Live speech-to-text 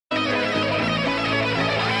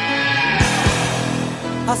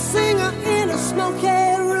a singer in a smoky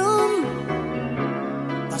room,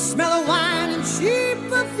 the smell of wine and cheap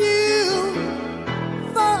perfume.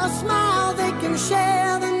 For a smile they can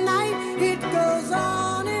share the night. It goes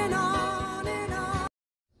on and on and on.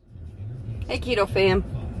 Hey Keto fam,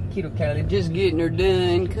 Keto Kylie just getting her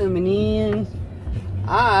done coming in.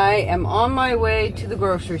 I am on my way to the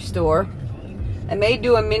grocery store. I may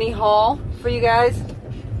do a mini haul for you guys.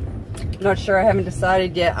 Not sure, I haven't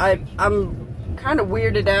decided yet. I'm kind of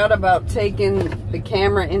weirded out about taking the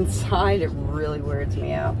camera inside. It really weirds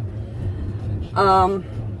me out.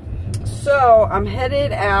 So I'm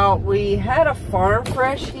headed out. We had a Farm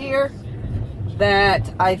Fresh here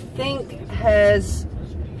that I think has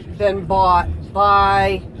been bought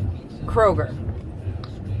by Kroger.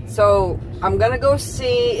 So I'm gonna go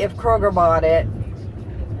see if Kroger bought it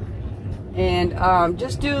and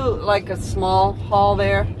just do like a small haul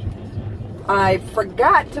there. I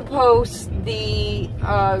forgot to post the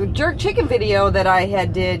jerk chicken video that I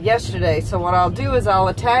had did yesterday, so what I'll do is I'll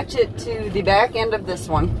attach it to the back end of this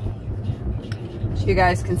one so you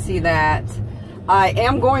guys can see that. I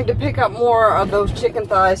am going to pick up more of those chicken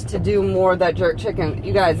thighs to do more of that jerk chicken.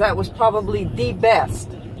 You guys, that was probably the best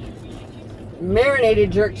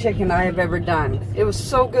marinated jerk chicken I have ever done. It was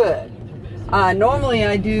so good. Normally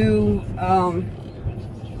I do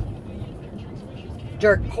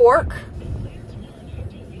jerk pork,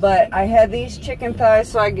 but I had these chicken thighs,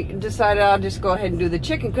 so I decided I'll just go ahead and do the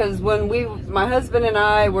chicken, because when my husband and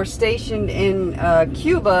I were stationed in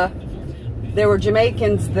Cuba, there were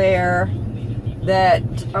Jamaicans there that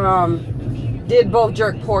did both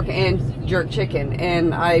jerk pork and jerk chicken,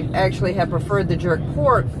 and I actually had preferred the jerk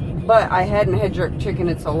pork, but I hadn't had jerk chicken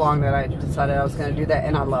in so long that I decided I was going to do that,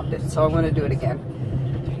 and I loved it, so I'm going to do it again.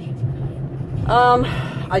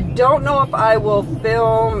 I don't know if I will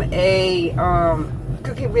film a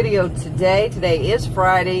cooking video today. Today is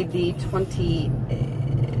Friday the 28th,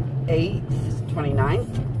 29th.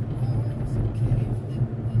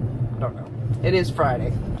 I don't know. It is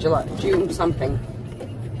Friday, June something.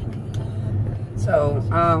 So,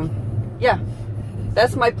 yeah.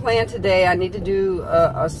 That's my plan today. I need to do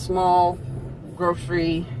a small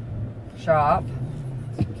grocery shop.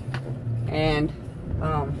 And,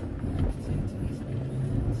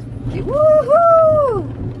 woohoo!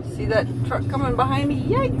 See that truck coming behind me?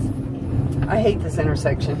 Yikes! I hate this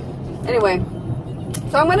intersection. Anyway,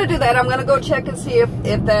 so I'm going to do that. I'm going to go check and see if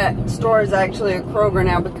that store is actually a Kroger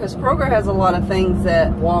now, because Kroger has a lot of things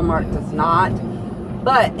that Walmart does not.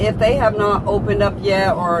 But if they have not opened up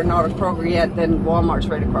yet or are not a Kroger yet, then Walmart's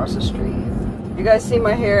right across the street. You guys see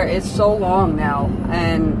my hair is so long now,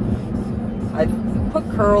 and I put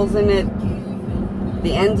curls in it.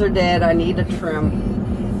 The ends are dead. I need a trim.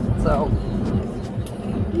 So,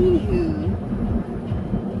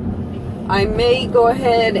 I may go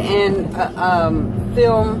ahead and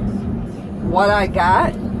film what I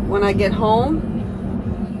got when I get home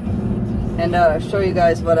and show you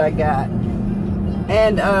guys what I got.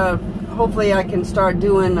 And hopefully I can start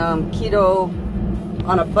doing keto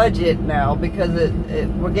on a budget now, because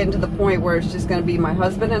we're getting to the point where it's just going to be my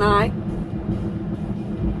husband and I.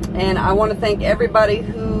 And I want to thank everybody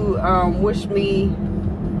who wished me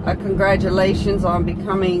congratulations on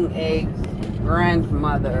becoming a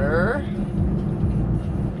grandmother.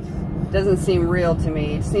 Doesn't seem real to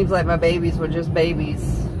me. It seems like my babies were just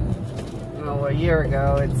babies, you know, a year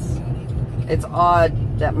ago. It's odd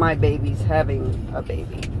that my baby's having a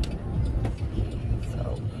baby.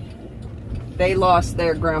 So they lost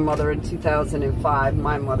their grandmother in 2005.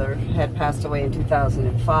 My mother had passed away in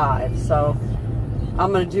 2005. So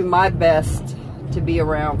I'm going to do my best to be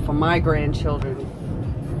around for my grandchildren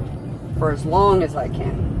for as long as I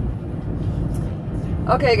can.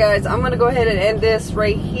 Okay guys, I'm going to go ahead and end this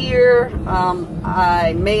right here.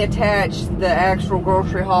 I may attach the actual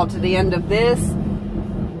grocery haul to the end of this,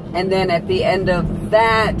 and then at the end of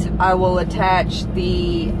that I will attach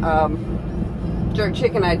the jerk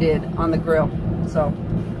chicken I did on the grill. So,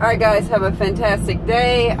 alright guys, have a fantastic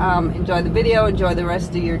day. Enjoy the video, enjoy the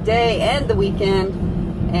rest of your day and the weekend,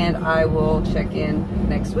 and I will check in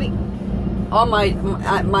next week on my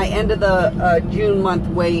end of the June month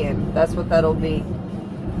weigh-in. That's what that'll be.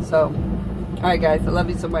 So, alright guys, I love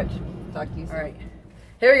you so much. Talk to you soon. Alright,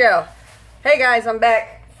 here we go. Hey guys, I'm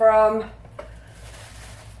back from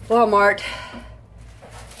Walmart.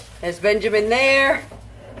 There's Benjamin there.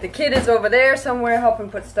 The kid is over there somewhere helping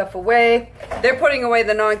put stuff away. They're putting away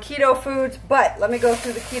the non-keto foods, but let me go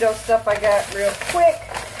through the keto stuff I got real quick.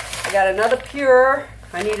 I got another Pure.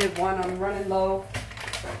 I needed one, I'm running low.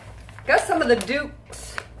 Got some of the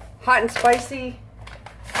Duke's hot and spicy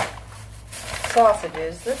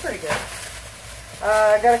sausages. They're pretty good.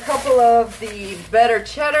 I got a couple of the better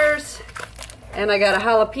cheddars, and I got a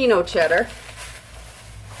jalapeno cheddar.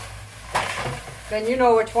 Ben, you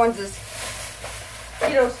know which one's is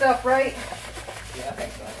keto stuff, right? Yeah, I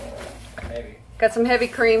think so. Maybe. Got some heavy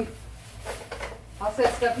cream. I'll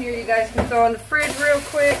set stuff here you guys can throw in the fridge real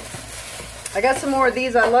quick. I got some more of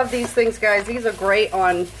these. I love these things, guys. These are great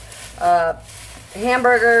on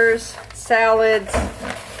hamburgers, salads.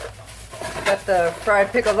 Got the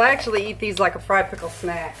fried pickles. I actually eat these like a fried pickle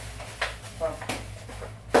snack. So,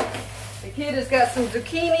 the kid has got some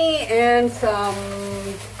zucchini and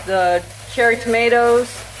the cherry tomatoes.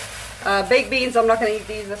 Baked beans, I'm not going to eat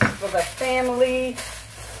these. This is for the family.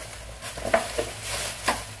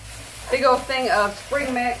 Big old thing of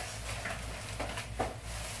spring mix.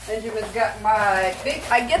 Benjamin's got my big,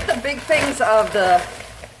 I get the big things of the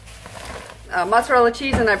mozzarella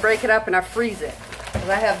cheese and I break it up and I freeze it. Because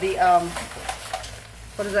I have the,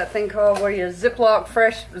 what is that thing called? What are you, Ziploc,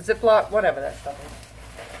 fresh, Ziploc, whatever that stuff is.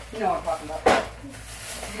 You know what I'm talking about.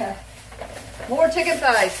 Yeah. More chicken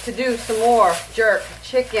thighs to do some more jerk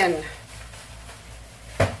chicken.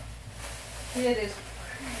 It is,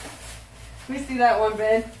 let me see that one,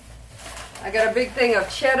 Ben. I got a big thing of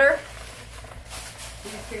cheddar.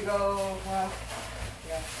 These can go,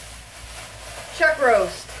 yeah. Chuck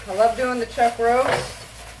roast. I love doing the chuck roast.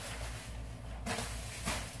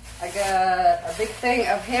 I got a big thing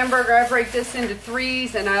of hamburger. I break this into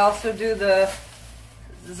threes, and I also do the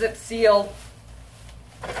zip seal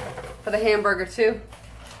for the hamburger too.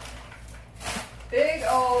 Big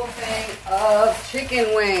old thing of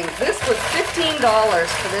chicken wings. This was $15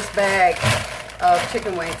 for this bag of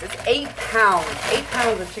chicken wings. It's 8 pounds. 8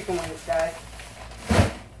 pounds of chicken wings, guys.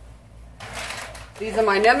 These are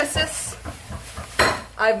my nemesis.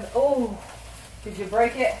 Oh, did you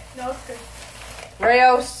break it? No, it's good.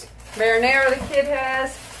 Raos marinara the kid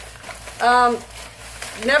has.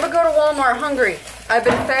 Never go to Walmart hungry. I've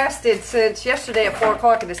been fasted since yesterday at 4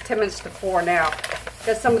 o'clock. It is 10 minutes to 4 now.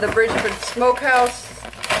 Got some of the Bridgeford Smokehouse.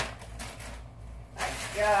 I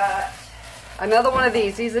got another one of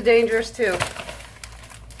these. These are dangerous too.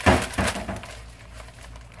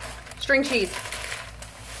 String cheese.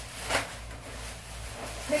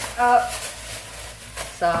 Pick up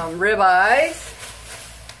some ribeyes.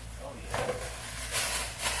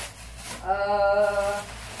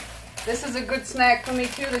 This is a good snack for me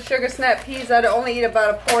too. The sugar snap peas. I'd only eat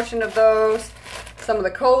about a portion of those. Some of the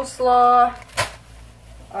coleslaw.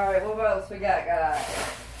 Alright, what else we got, guys?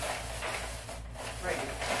 Right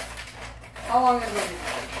here. How long have we been?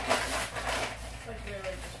 Like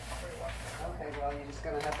really just before you walk. Okay, well, you're just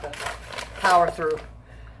going to have to power through.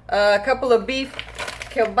 A couple of beef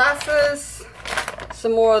kielbasas.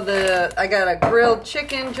 Some more of the, I got a grilled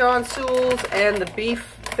chicken, John Sewell's, and the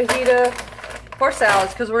beef fajita for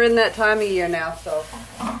salads, because we're in that time of year now, so.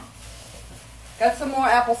 Got some more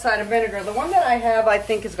apple cider vinegar. The one that I have, I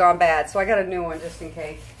think, has gone bad, so I got a new one just in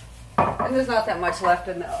case. And there's not that much left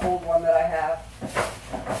in the old one that I have.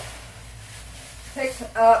 Picked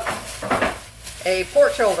up a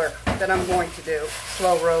pork shoulder that I'm going to do.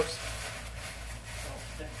 Slow roast.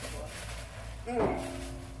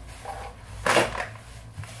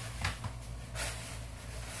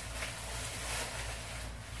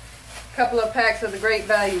 Couple of packs of the Great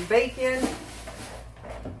Value bacon.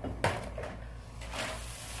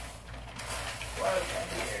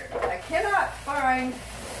 I cannot find,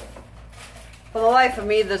 for the life of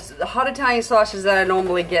me, the hot Italian sausages that I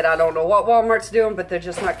normally get. I don't know what Walmart's doing, but they're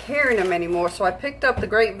just not carrying them anymore. So I picked up the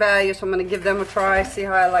Great Value, so I'm going to give them a try, see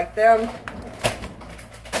how I like them.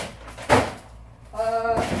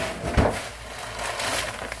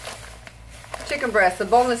 Chicken breast, the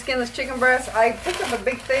boneless, skinless chicken breast. I picked up a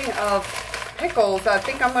big thing of pickles. I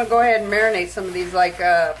think I'm going to go ahead and marinate some of these like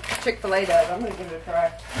Chick-fil-A does. I'm going to give it a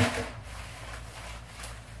try.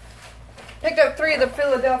 Picked up 3 of the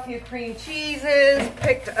Philadelphia cream cheeses.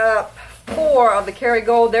 Picked up 4 of the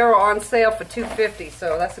Kerrygold. They were on sale for $2.50,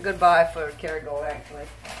 so that's a good buy for Kerrygold actually.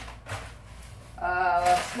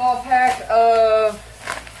 A small pack of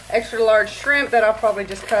extra large shrimp that I'll probably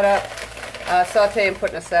just cut up, saute and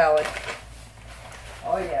put in a salad.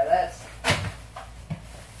 Oh yeah, that's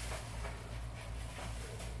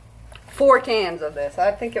 4 cans of this.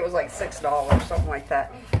 I think it was like $6, something like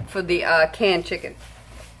that, for the canned chicken.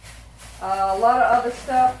 A lot of other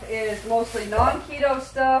stuff is mostly non-keto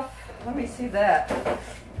stuff. Let me see that.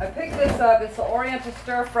 I picked this up. It's the Oriental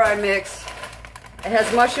Stir Fry Mix. It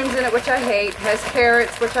has mushrooms in it, which I hate. It has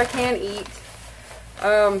carrots, which I can't eat.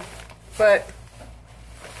 But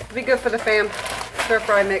it'd be good for the fam. Stir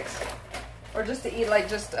Fry Mix. Or just to eat like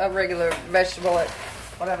just a regular vegetable at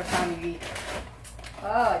whatever time you eat.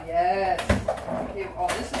 Oh, yes. Okay, oh,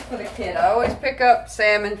 this is for the kid. I always pick up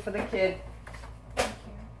salmon for the kid.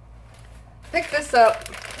 Pick this up.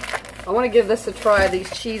 I want to give this a try, these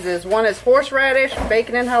cheeses. One is horseradish,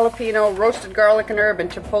 bacon and jalapeno, roasted garlic and herb, and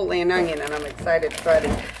chipotle and onion, and I'm excited to try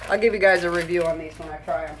these. I'll give you guys a review on these when I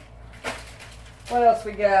try them. What else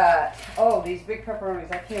we got? Oh, these big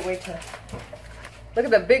pepperonis. I can't wait to... Look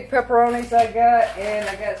at the big pepperonis I got, and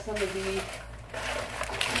I got some of the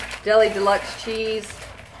Deli Deluxe cheese.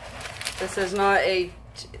 This is not a...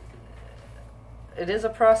 It is a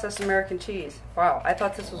processed American cheese. Wow, I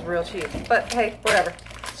thought this was real cheese. But hey, whatever.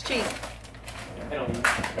 It's cheese.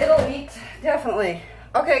 It'll eat, definitely.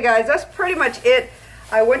 Okay, guys, that's pretty much it.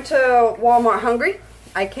 I went to Walmart hungry.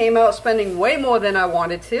 I came out spending way more than I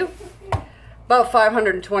wanted to. About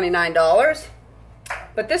 $529.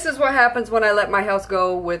 But this is what happens when I let my house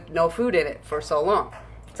go with no food in it for so long.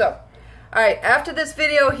 So, alright, after this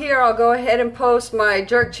video here, I'll go ahead and post my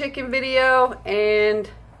jerk chicken video and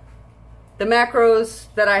the macros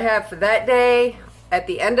that I have for that day at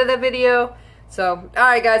the end of the video. So,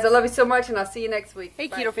 alright guys, I love you so much, and I'll see you next week. Hey,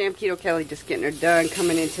 Bye. Keto fam, Keto Kelly just getting her done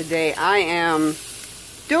coming in today. I am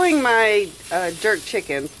doing my jerk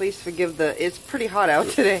chicken. Please forgive it's pretty hot out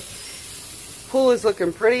today. Pool is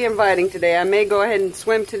looking pretty inviting today. I may go ahead and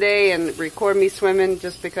swim today and record me swimming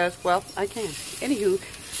just because, well, I can. Anywho,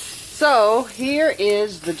 so here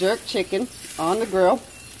is the jerk chicken on the grill.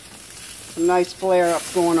 Some nice flare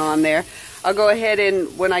ups going on there. I'll go ahead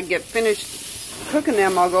and, when I get finished cooking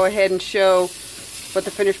them, I'll go ahead and show what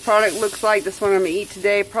the finished product looks like. This one I'm going to eat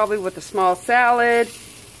today, probably with a small salad.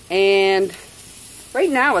 And right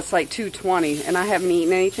now it's like 2:20, and I haven't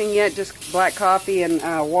eaten anything yet, just black coffee and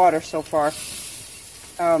water so far.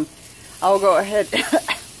 I'll go ahead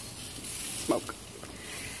smoke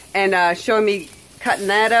and show me cutting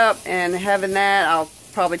that up and having that. I'll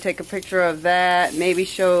probably take a picture of that, maybe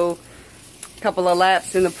show a couple of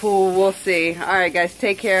laps in the pool. We'll see. Alright guys,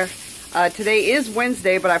 take care. Today is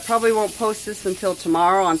Wednesday, but I probably won't post this until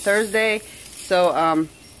tomorrow on Thursday. So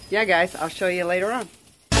yeah guys, I'll show you later on.